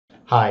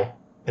Hi,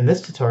 in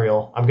this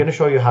tutorial, I'm going to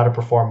show you how to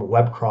perform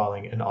web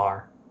crawling in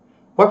R.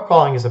 Web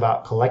crawling is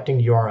about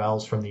collecting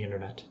URLs from the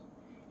internet.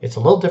 It's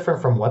a little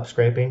different from web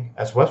scraping,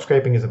 as web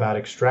scraping is about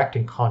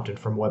extracting content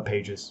from web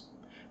pages.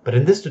 But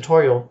in this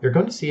tutorial, you're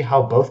going to see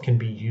how both can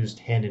be used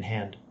hand in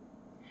hand.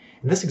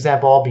 In this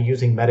example, I'll be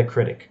using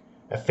Metacritic,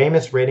 a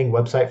famous rating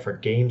website for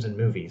games and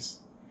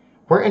movies.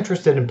 We're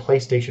interested in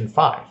PlayStation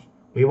 5.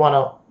 We want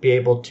to be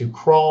able to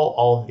crawl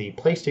all of the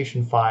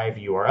PlayStation 5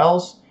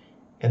 URLs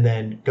and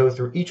then go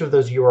through each of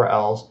those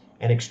URLs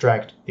and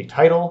extract the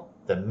title,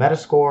 the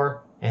Metascore,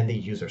 and the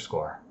user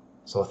score.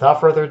 So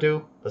without further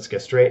ado, let's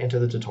get straight into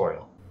the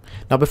tutorial.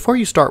 Now before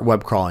you start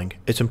web crawling,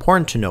 it's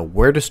important to know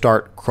where to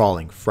start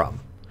crawling from.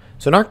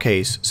 So in our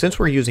case, since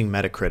we're using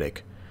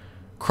Metacritic,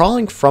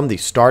 crawling from the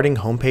starting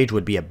homepage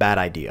would be a bad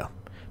idea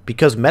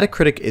because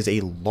Metacritic is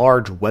a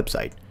large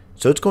website,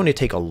 so it's going to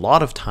take a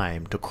lot of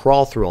time to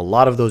crawl through a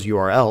lot of those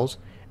URLs,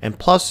 and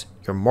plus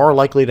you're more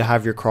likely to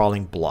have your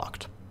crawling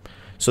blocked.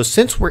 So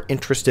since we're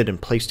interested in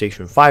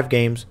PlayStation 5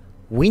 games,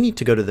 we need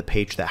to go to the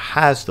page that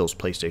has those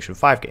PlayStation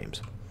 5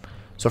 games.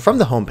 So from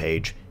the home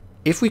page,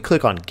 if we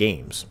click on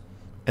Games,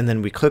 and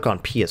then we click on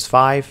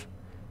PS5,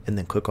 and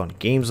then click on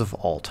Games of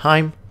All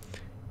Time,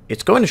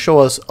 it's going to show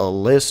us a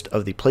list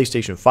of the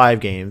PlayStation 5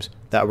 games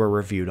that were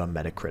reviewed on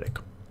Metacritic.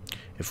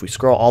 If we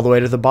scroll all the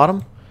way to the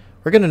bottom,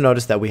 we're going to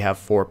notice that we have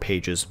 4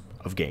 pages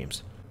of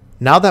games.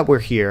 Now that we're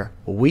here,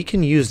 we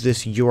can use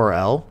this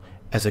URL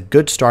as a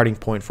good starting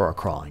point for our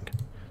crawling.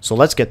 So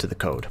let's get to the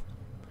code.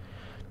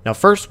 Now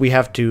first we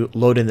have to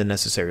load in the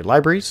necessary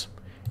libraries.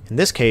 In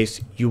this case,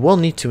 you will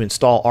need to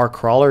install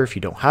Rcrawler if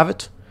you don't have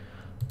it,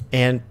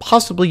 and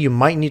possibly you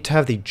might need to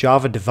have the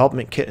Java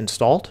development kit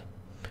installed.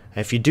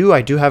 And if you do,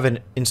 I do have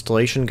an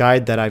installation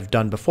guide that I've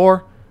done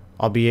before.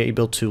 I'll be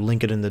able to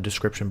link it in the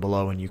description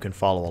below and you can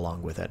follow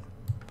along with it.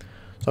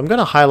 So I'm going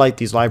to highlight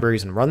these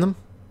libraries and run them.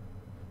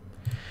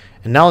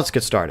 And now let's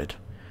get started.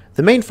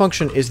 The main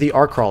function is the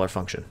Rcrawler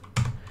function,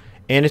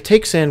 and it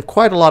takes in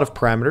quite a lot of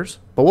parameters,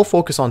 but we'll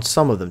focus on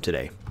some of them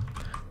today.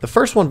 The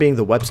first one being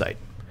the website.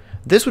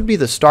 This would be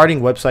the starting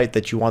website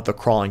that you want the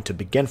crawling to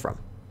begin from.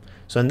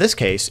 So in this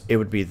case, it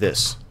would be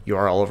this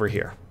URL over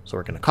here. So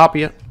we're going to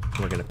copy it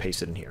and we're going to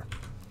paste it in here.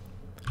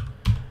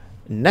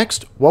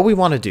 Next, what we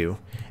want to do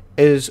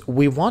is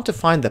we want to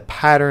find the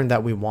pattern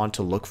that we want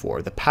to look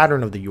for, the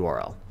pattern of the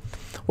URL.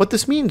 What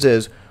this means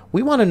is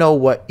we want to know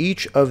what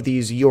each of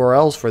these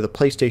URLs for the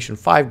PlayStation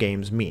 5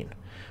 games mean,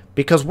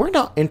 because we're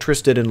not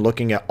interested in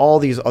looking at all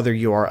these other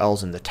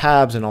URLs in the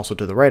tabs and also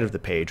to the right of the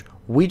page.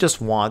 We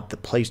just want the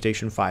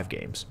PlayStation 5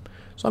 games.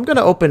 So I'm going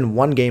to open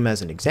one game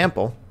as an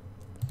example.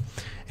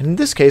 And in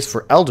this case,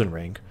 for Elden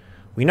Ring,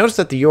 we notice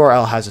that the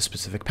URL has a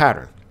specific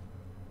pattern.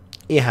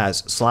 It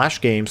has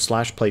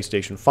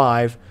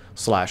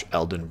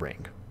 /games/PlayStation5/Elden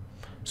Ring.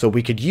 So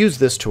we could use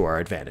this to our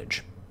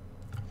advantage.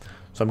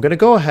 So I'm going to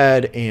go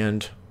ahead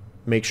and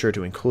make sure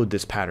to include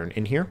this pattern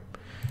in here.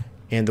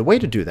 And the way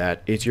to do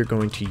that is you're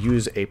going to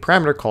use a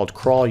parameter called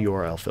crawl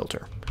URL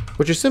filter,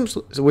 which is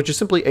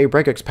simply a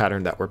regex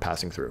pattern that we're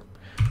passing through.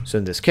 So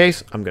in this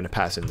case, I'm going to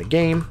pass in the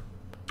game,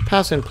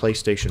 pass in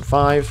PlayStation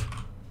 5,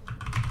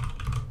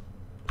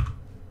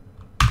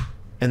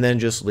 and then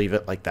just leave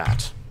it like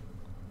that.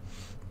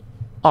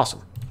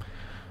 Awesome.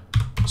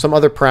 Some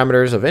other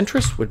parameters of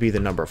interest would be the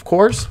number of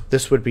cores.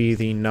 This would be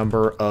the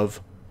number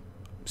of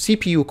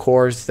CPU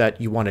cores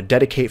that you want to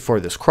dedicate for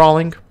this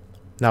crawling.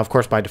 Now, of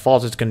course, by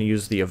default, it's going to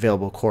use the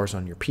available cores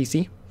on your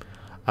PC.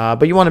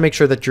 But you want to make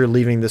sure that you're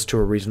leaving this to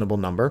a reasonable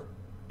number.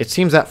 It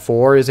seems that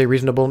 4 is a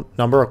reasonable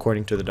number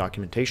according to the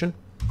documentation.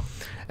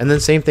 And then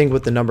same thing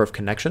with the number of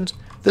connections.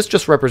 This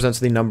just represents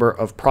the number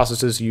of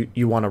processes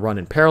you want to run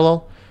in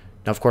parallel.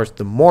 Now, of course,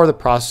 the more the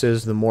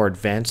processes, the more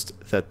advanced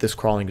that this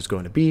crawling is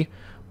going to be.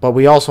 But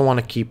we also want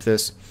to keep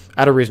this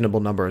at a reasonable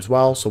number as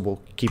well, so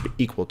we'll keep it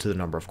equal to the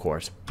number of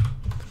cores.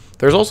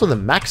 There's also the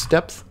max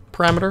depth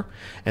parameter,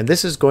 and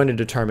this is going to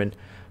determine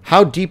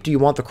how deep do you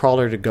want the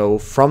crawler to go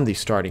from the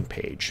starting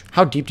page?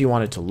 How deep do you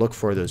want it to look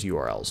for those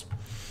URLs?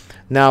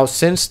 Now,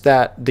 since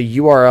that the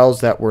URLs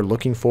that we're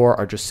looking for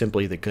are just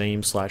simply the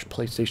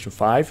game/PlayStation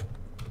 5,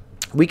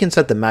 we can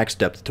set the max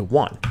depth to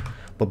 1.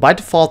 But by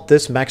default,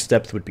 this max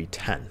depth would be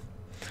 10.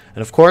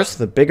 And of course,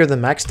 the bigger the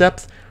max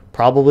depth,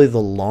 probably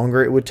the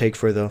longer it would take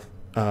for the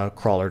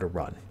crawler to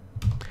run.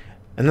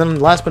 And then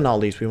last but not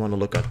least, we want to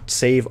look at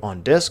save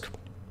on disk.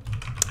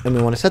 And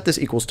we want to set this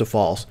equals to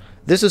false.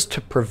 This is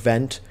to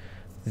prevent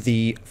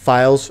the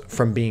files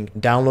from being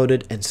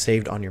downloaded and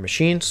saved on your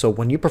machine. So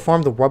when you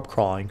perform the web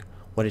crawling,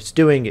 what it's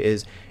doing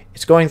is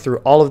it's going through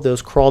all of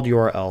those crawled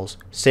URLs,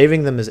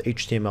 saving them as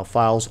HTML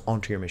files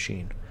onto your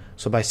machine.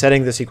 So by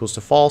setting this equals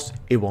to false,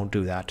 it won't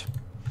do that.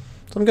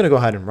 So I'm going to go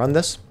ahead and run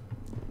this.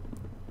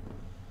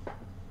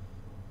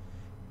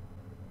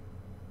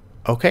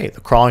 Okay,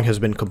 the crawling has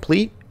been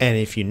complete, and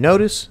if you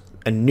notice,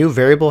 a new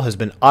variable has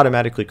been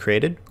automatically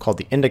created called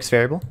the index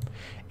variable.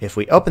 If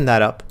we open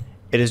that up,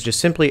 it is just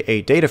simply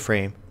a data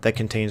frame that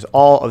contains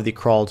all of the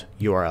crawled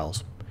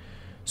URLs.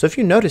 So if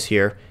you notice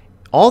here,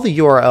 all the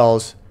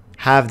URLs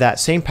have that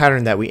same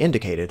pattern that we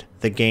indicated,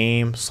 the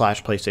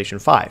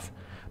game/PlayStation 5.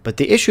 But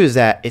the issue is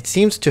that it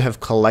seems to have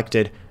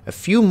collected a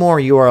few more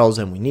URLs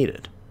than we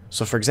needed.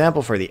 So for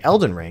example, for the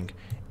Elden Ring,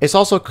 it's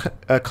also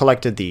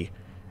collected the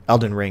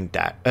Elden Ring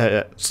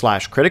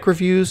slash critic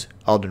reviews,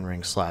 Elden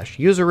Ring slash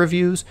user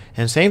reviews,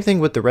 and same thing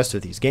with the rest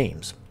of these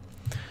games.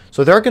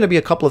 So there are going to be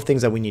a couple of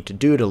things that we need to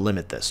do to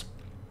limit this.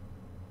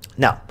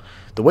 Now,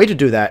 the way to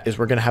do that is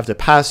we're going to have to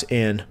pass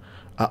in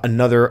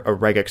another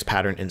regex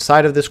pattern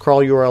inside of this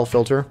crawl URL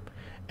filter,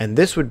 and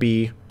this would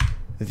be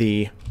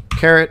the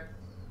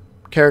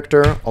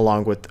character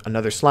along with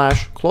another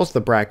slash, close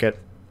the bracket,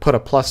 put a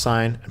plus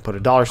sign, and put a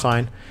dollar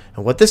sign.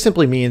 And what this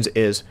simply means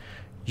is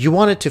you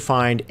want it to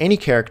find any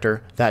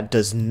character that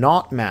does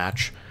not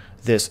match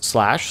this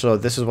slash. So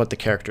this is what the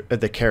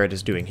caret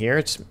is doing here.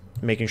 It's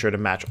making sure to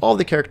match all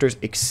the characters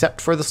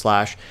except for the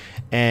slash,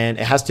 and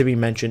it has to be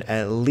mentioned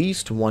at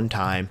least one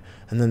time,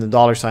 and then the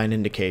dollar sign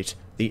indicates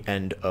the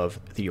end of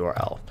the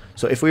URL.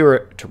 So if we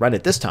were to run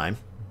it this time,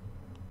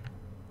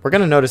 we're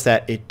going to notice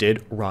that it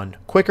did run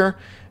quicker,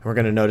 and we're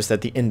going to notice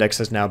that the index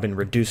has now been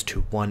reduced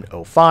to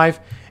 105.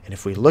 And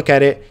if we look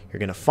at it, you're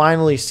going to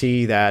finally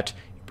see that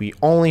we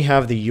only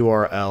have the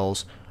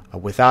URLs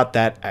without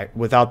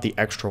the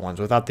extra ones,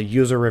 without the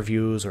user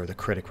reviews or the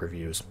critic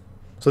reviews.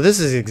 So this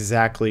is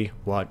exactly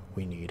what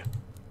we need.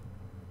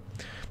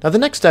 Now the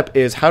next step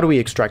is, how do we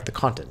extract the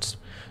contents?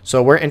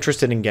 So we're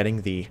interested in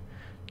getting the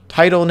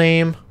title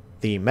name,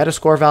 the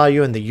Metascore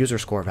value, and the user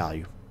score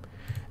value.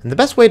 And the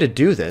best way to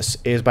do this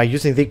is by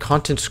using the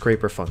content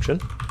scraper function.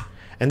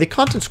 And the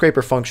content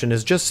scraper function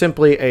is just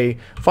simply a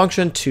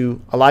function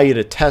to allow you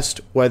to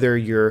test whether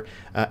your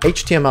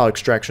HTML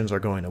extractions are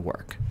going to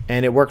work.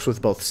 And it works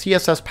with both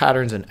CSS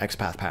patterns and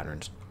XPath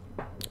patterns.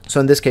 So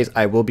in this case,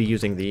 I will be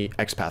using the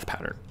XPath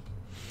pattern.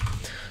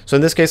 So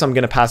in this case, I'm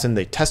going to pass in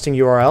the testing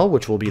URL,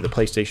 which will be the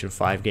PlayStation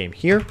 5 game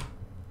here.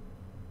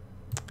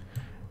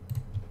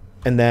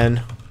 And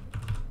then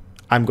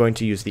I'm going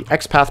to use the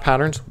XPath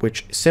patterns,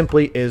 which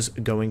simply is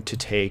going to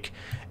take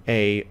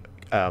a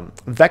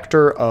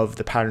vector of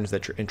the patterns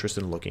that you're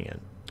interested in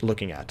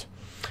looking at.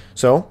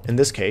 So in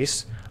this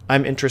case,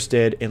 I'm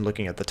interested in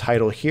looking at the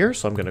title here.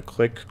 So I'm going to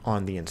click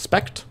on the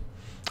inspect.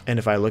 And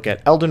if I look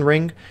at Elden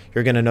Ring,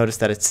 you're going to notice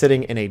that it's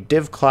sitting in a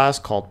div class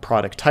called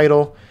product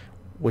title,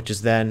 which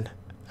is then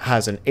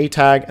has an A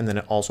tag, and then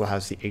it also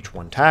has the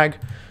H1 tag.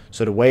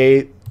 So the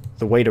way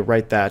to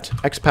write that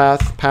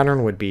XPath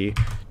pattern would be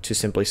to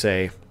simply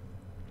say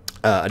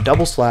a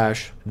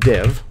 /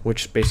 div,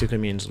 which basically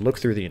means look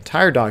through the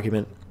entire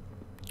document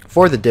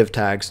for the div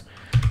tags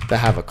that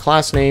have a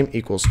class name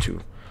equals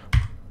to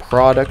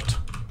product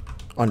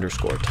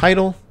 _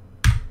 title.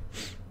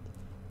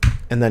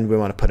 And then we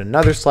want to put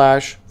another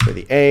slash for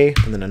the A,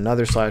 and then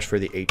another slash for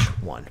the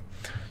H1.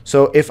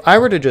 So if I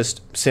were to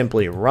just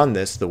simply run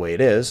this the way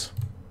it is,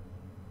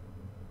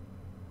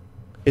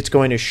 it's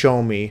going to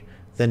show me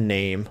the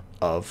name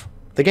of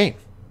the game.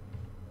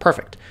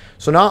 Perfect.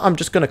 So now I'm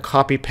just going to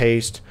copy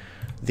paste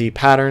the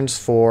patterns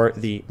for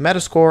the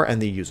Metascore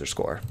and the user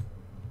score.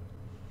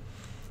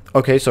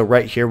 Okay, so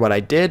right here what I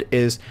did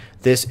is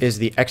this is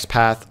the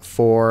XPath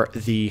for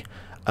the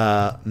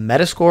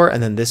Metascore,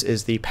 and then this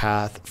is the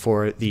path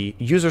for the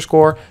user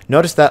score.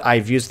 Notice that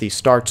I've used the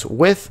starts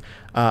with.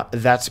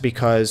 That's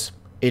because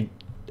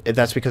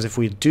if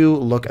we do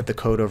look at the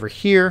code over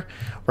here,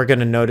 we're going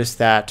to notice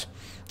that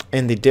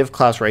in the div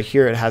class right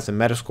here, it has a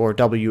Metascore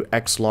W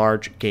X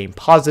large game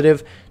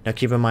positive. Now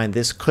keep in mind,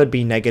 this could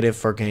be negative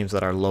for games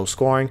that are low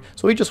scoring.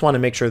 So we just want to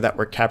make sure that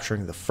we're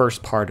capturing the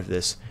first part of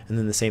this. And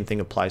then the same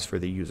thing applies for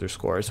the user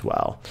score as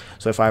well.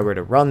 So if I were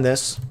to run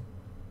this,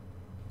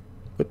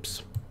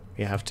 whoops,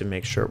 we have to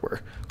make sure we're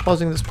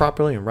closing this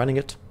properly and running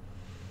it.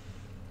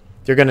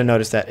 You're going to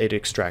notice that it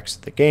extracts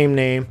the game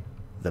name,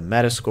 the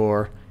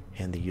Metascore,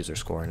 and the user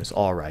score, and it's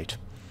all right.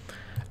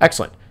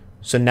 Excellent.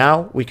 So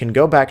now we can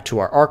go back to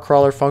our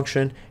Rcrawler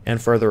function and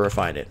further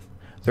refine it.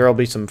 There will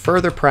be some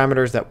further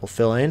parameters that we'll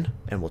fill in,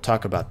 and we'll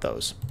talk about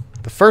those.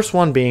 The first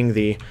one being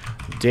the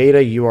data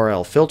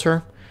URL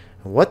filter.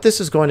 And what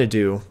this is going to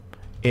do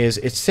is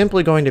it's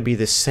simply going to be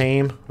the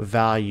same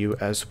value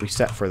as we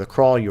set for the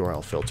crawl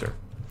URL filter.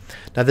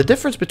 Now the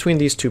difference between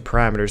these two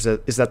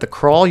parameters is that the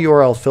crawl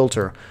URL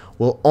filter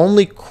will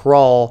only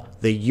crawl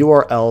the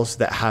URLs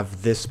that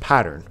have this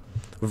pattern,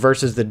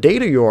 versus the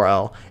data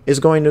URL is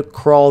going to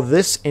crawl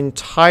this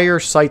entire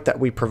site that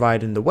we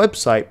provide in the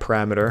website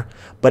parameter,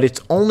 but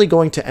it's only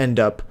going to end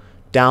up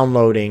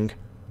downloading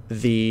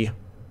the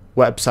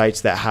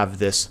websites that have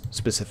this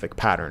specific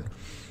pattern.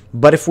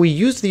 But if we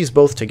use these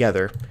both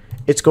together,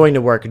 it's going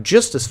to work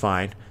just as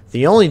fine.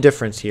 The only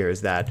difference here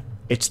is that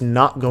it's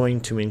not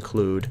going to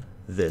include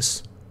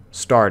this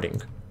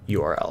starting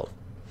URL.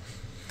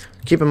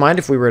 Keep in mind,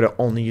 if we were to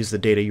only use the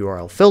data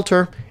URL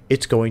filter,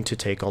 it's going to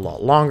take a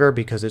lot longer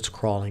because it's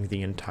crawling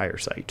the entire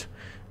site.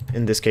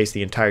 In this case,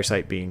 the entire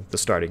site being the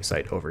starting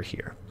site over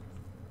here.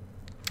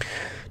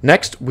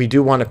 Next, we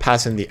do want to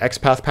pass in the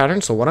XPath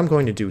pattern. So what I'm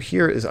going to do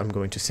here is I'm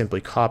going to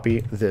simply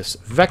copy this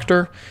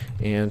vector,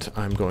 and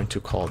I'm going to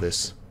call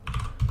this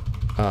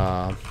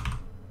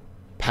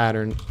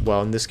pattern.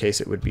 Well, in this case,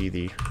 it would be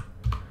the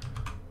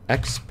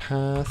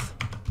XPath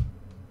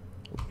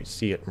me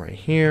see it right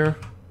here,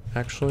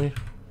 actually.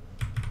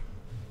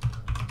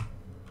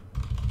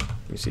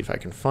 Let me see if I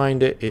can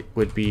find it. It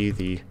would be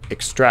the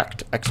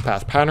extract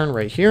XPath pattern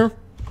right here.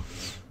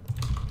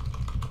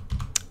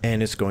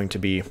 And it's going to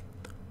be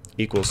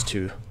equals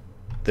to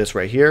this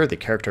right here, the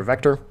character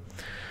vector.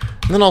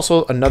 And then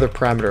also another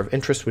parameter of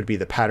interest would be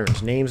the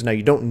pattern's names. Now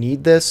you don't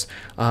need this,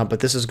 but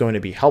this is going to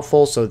be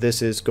helpful. So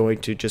this is going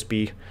to just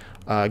be,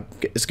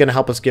 it's going to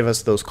help us give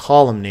us those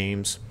column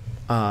names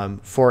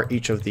for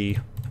each of the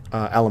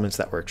elements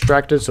that were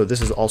extracted. So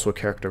this is also a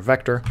character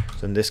vector.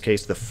 So in this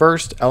case, the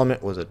first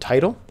element was a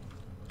title.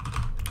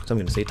 So I'm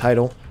going to say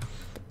title.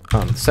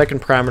 The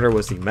second parameter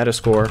was the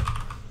Metascore.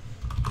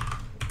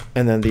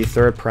 And then the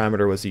third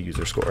parameter was the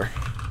user score.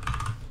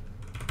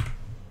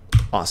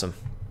 Awesome.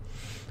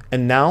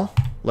 And now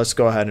let's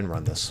go ahead and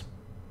run this.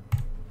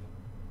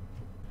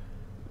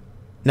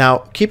 Now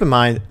keep in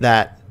mind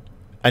that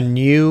a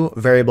new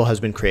variable has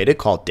been created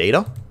called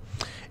data,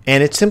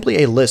 and it's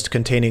simply a list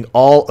containing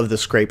all of the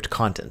scraped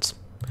contents.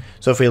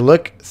 So if we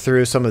look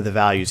through some of the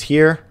values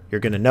here, you're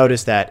going to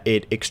notice that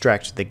it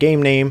extracts the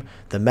game name,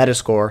 the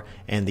Metascore,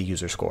 and the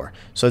user score.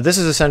 So this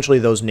is essentially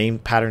those name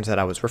patterns that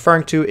I was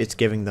referring to. It's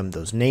giving them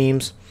those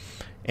names,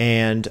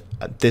 and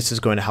this is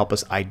going to help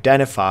us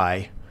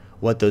identify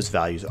what those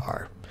values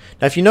are.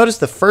 Now, if you notice,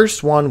 the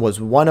first one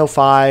was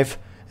 105,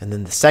 and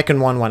then the second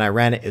one, when I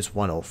ran it, is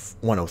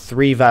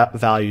 103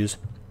 values.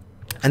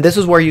 And this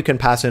is where you can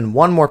pass in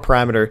one more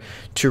parameter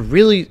to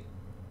really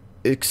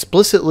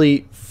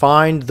explicitly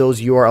find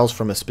those URLs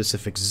from a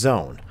specific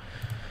zone.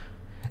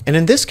 And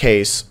in this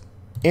case,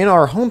 in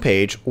our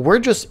homepage, we're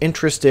just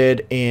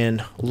interested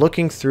in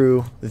looking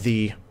through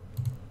the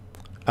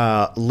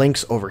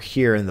links over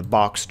here in the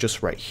box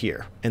just right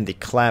here in the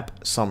clamp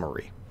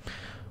summary.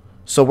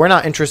 So we're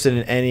not interested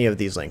in any of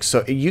these links.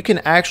 So you can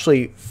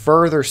actually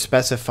further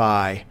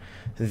specify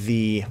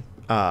the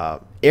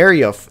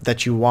area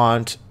that you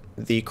want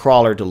the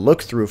crawler to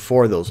look through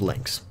for those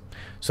links.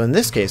 So in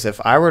this case,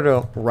 if I were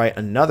to write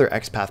another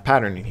XPath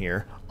pattern in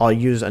here, I'll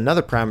use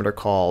another parameter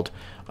called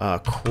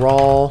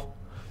crawl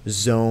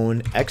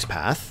zone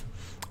XPath,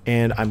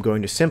 and I'm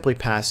going to simply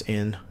pass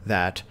in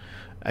that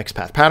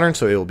XPath pattern.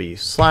 So it will be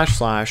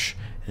 //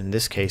 in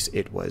this case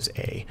it was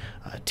a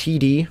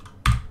TD,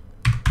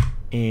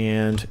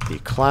 and the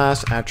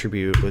class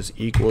attribute was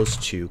equals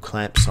to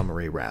clamp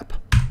summary wrap.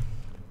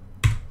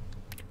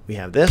 We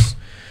have this,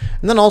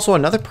 and then also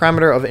another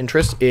parameter of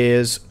interest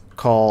is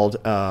called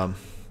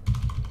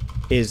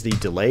is the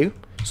delay.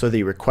 So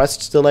the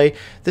requests delay,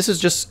 this is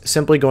just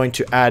simply going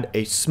to add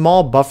a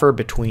small buffer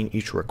between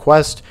each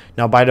request.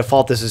 Now by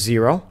default this is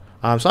 0,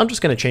 so I'm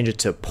just going to change it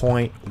to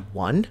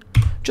 0.1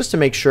 just to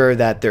make sure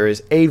that there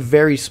is a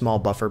very small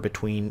buffer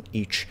between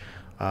each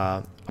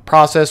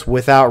process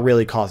without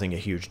really causing a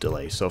huge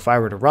delay. So if I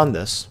were to run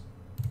this,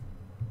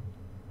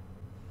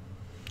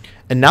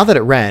 and now that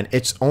it ran,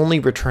 it's only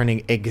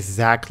returning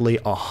exactly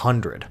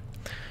 100.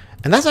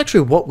 And that's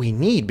actually what we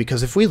need,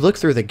 because if we look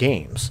through the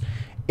games,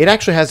 it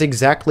actually has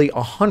exactly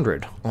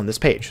 100 on this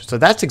page. So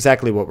that's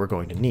exactly what we're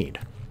going to need.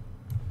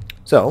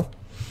 So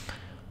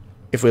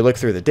if we look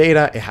through the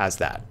data, it has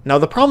that. Now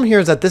the problem here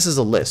is that this is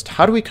a list.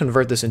 How do we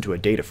convert this into a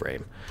data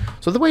frame?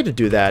 So the way to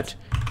do that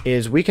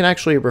is we can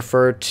actually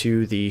refer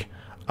to the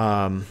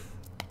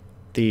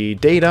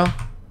data.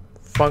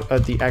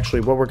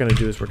 Actually, what we're going to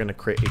do is we're going to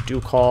create a do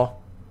call.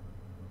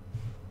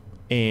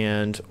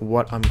 And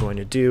what I'm going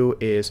to do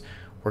is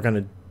we're going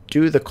to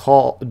do the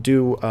call,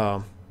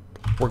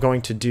 we're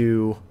going to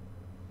do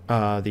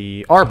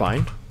the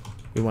rbind.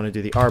 We want to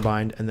do the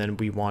rbind, and then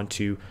we want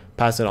to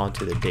pass it on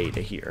to the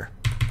data here.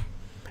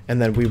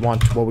 And then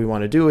what we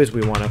want to do is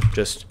we want to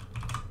just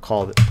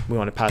we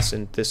want to pass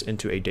this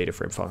into a data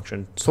frame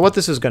function. So what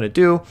this is going to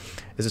do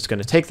is it's going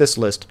to take this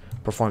list,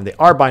 perform the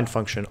rbind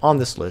function on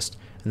this list,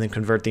 and then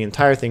convert the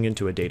entire thing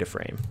into a data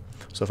frame.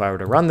 So if I were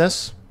to run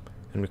this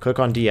and we click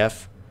on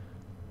df,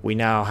 we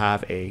now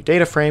have a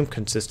data frame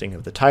consisting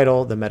of the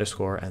title, the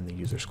Metascore, and the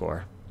user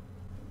score.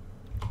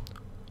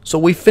 So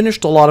we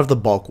finished a lot of the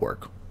bulk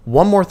work.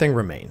 One more thing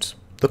remains.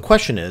 The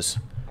question is,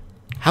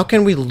 how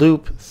can we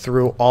loop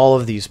through all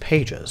of these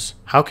pages?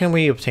 How can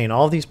we obtain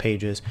all of these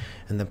pages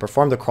and then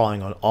perform the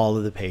crawling on all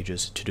of the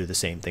pages to do the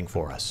same thing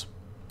for us?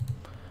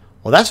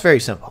 Well, that's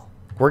very simple.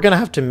 We're going to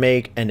have to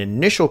make an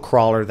initial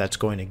crawler that's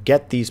going to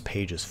get these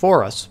pages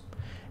for us,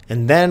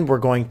 and then we're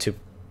going to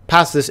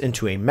pass this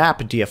into a map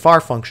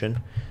DFR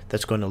function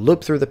that's going to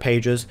loop through the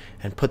pages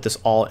and put this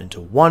all into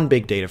one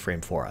big data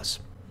frame for us.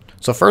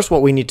 So first,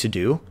 what we need to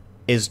do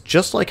is,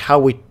 just like how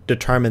we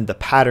determine the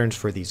patterns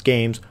for these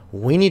games,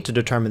 we need to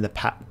determine the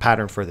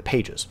pattern for the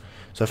pages.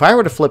 So if I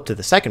were to flip to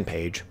the second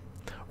page,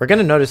 we're going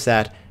to notice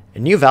that a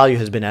new value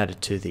has been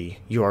added to the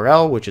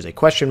URL, which is a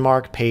question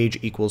mark, page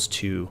equals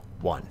to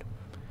 1.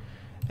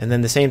 And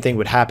then the same thing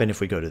would happen if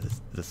we go to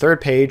the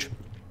third page,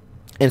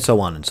 and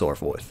so on and so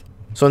forth.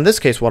 So in this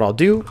case, what I'll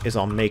do is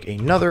I'll make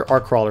another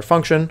Rcrawler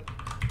function.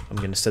 I'm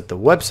going to set the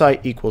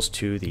website equals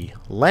to the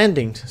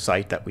landing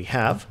site that we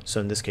have. So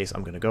in this case,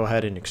 I'm going to go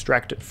ahead and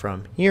extract it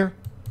from here,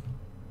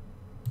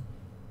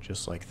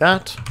 just like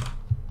that.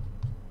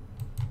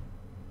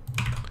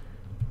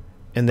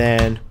 And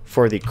then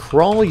for the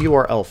crawl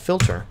URL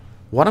filter,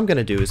 what I'm going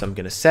to do is I'm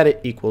going to set it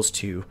equals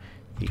to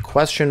the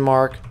question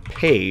mark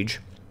page,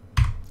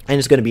 and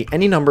it's going to be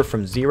any number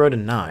from 0 to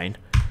 9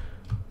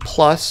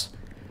 plus,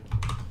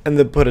 and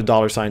then put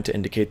a $sign to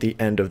indicate the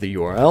end of the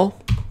URL.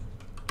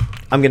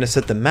 I'm going to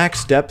set the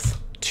max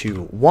depth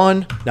to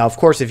 1. Now, of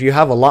course, if you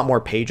have a lot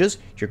more pages,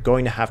 you're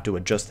going to have to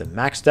adjust the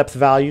max depth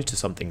value to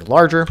something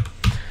larger.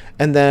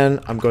 And then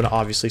I'm going to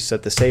obviously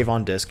set the save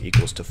on disk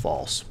equals to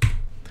false.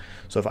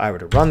 So if I were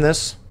to run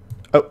this,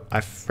 oh,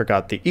 I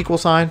forgot the equal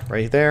sign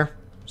right there.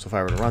 So if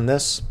I were to run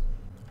this,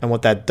 and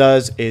what that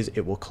does is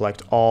it will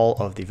collect all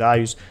of the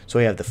values. So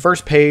we have the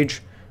first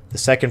page, the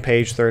second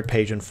page, third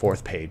page, and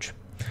fourth page.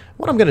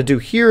 What I'm going to do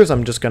here is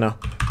I'm just going to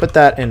put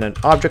that in an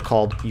object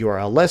called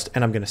URL list,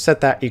 and I'm going to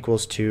set that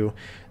equals to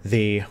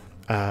the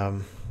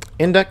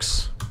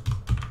index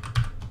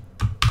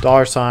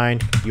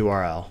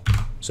 $URL.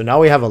 So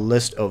now we have a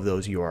list of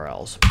those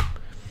URLs.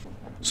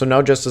 So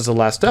now, just as the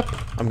last step,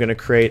 I'm going to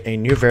create a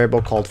new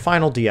variable called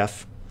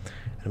finalDF.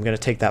 I'm going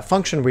to take that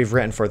function we've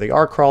written for the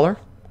Rcrawler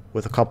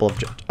with a couple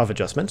of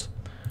adjustments.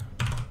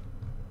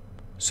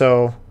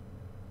 So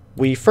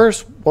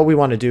what we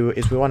want to do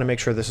is we want to make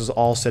sure this is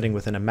all sitting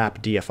within a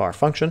map DFR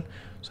function.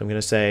 So I'm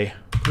going to say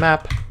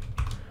map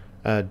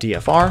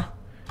DFR.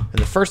 And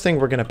the first thing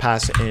we're going to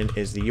pass in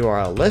is the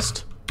URL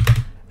list.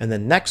 And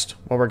then next,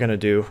 what we're going to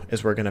do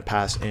is we're going to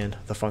pass in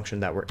the function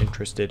that we're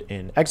interested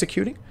in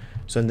executing.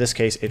 So in this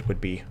case, it would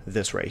be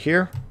this right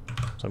here.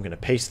 So I'm going to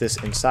paste this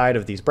inside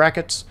of these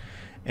brackets.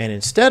 And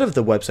instead of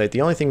the website, the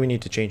only thing we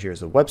need to change here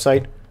is the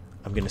website.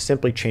 I'm going to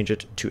simply change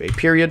it to a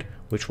period,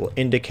 which will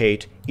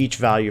indicate each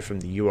value from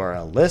the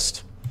URL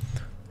list.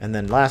 And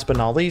then last but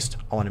not least,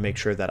 I want to make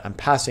sure that I'm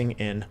passing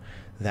in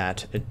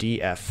that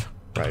df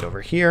right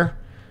over here,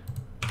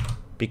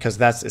 because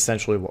that's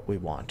essentially what we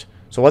want.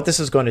 So what this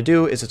is going to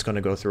do is it's going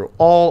to go through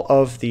all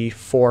of the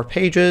 4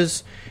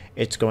 pages.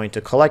 It's going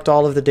to collect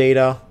all of the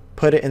data,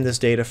 put it in this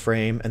data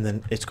frame, and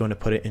then it's going to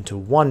put it into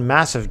one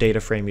massive data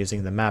frame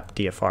using the map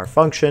DFR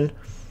function.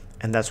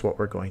 And that's what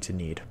we're going to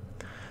need.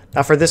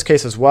 Now for this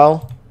case as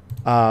well,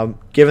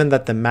 given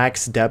that the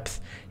max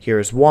depth here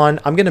is 1,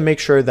 I'm going to make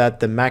sure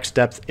that the max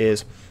depth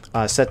is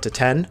set to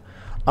 10,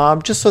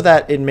 just so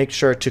that it makes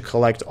sure to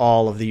collect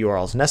all of the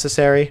URLs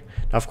necessary.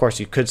 Now, of course,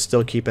 you could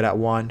still keep it at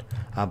 1,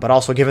 but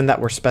also given that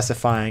we're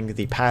specifying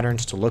the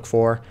patterns to look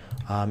for,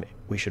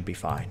 we should be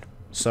fine.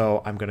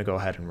 So I'm going to go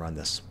ahead and run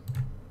this.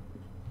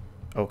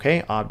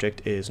 Okay,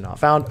 object is not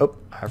found. Oh,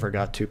 I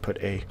forgot to put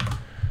a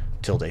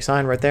tilde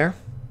sign right there,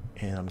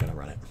 and I'm going to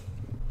run it.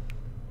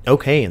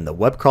 Okay, and the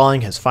web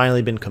crawling has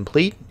finally been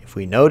complete. If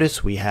we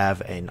notice, we have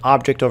an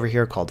object over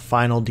here called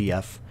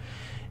finalDF.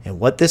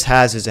 And what this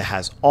has is it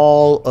has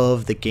all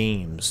of the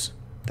games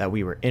that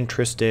we were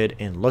interested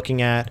in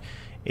looking at.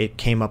 It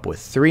came up with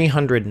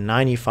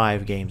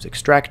 395 games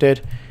extracted.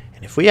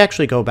 And if we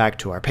actually go back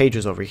to our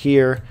pages over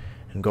here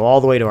and go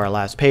all the way to our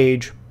last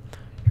page,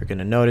 you're going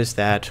to notice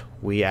that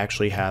we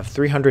actually have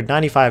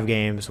 395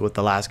 games, with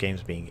the last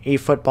games being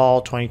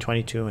eFootball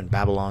 2022 and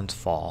Babylon's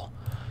Fall.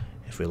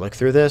 If we look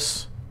through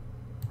this,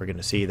 we're going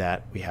to see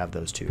that we have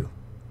those two.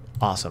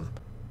 Awesome.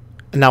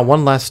 And now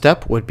one last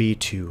step would be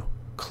to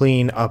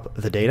clean up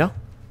the data.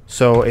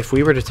 So if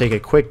we were to take a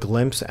quick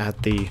glimpse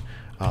at the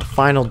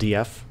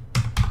finalDF,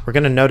 we're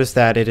going to notice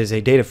that it is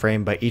a data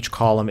frame, but each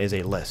column is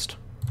a list.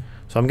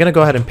 So I'm going to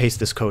go ahead and paste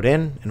this code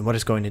in, and what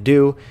it's going to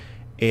do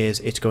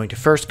is it's going to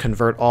first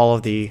convert all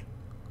of the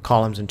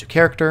columns into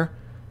character.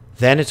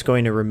 Then it's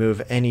going to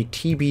remove any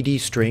TBD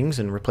strings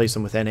and replace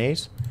them with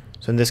NAs.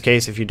 So in this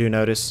case, if you do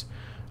notice,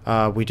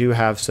 we do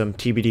have some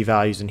TBD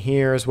values in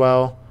here as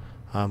well.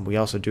 We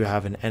also do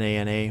have an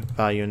NANA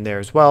value in there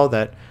as well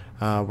that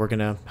we're going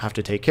to have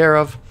to take care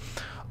of.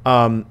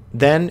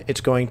 Then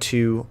it's going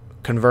to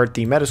convert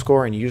the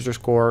Metascore and user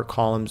score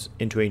columns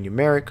into a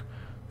numeric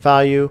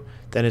value.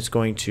 Then it's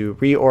going to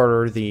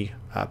reorder the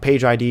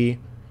page ID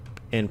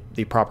in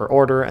the proper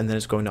order, and then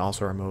it's going to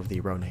also remove the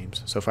row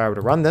names. So if I were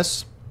to run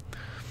this,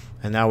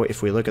 and now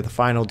if we look at the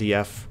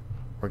finalDF,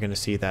 we're going to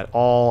see that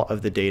all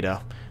of the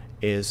data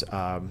is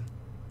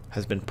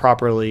has been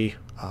properly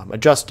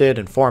adjusted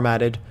and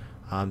formatted.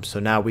 So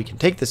now we can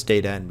take this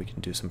data and we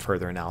can do some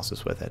further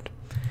analysis with it.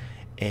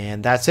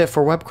 And that's it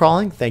for web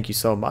crawling. Thank you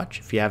so much.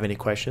 If you have any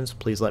questions,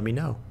 please let me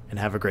know, and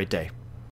have a great day.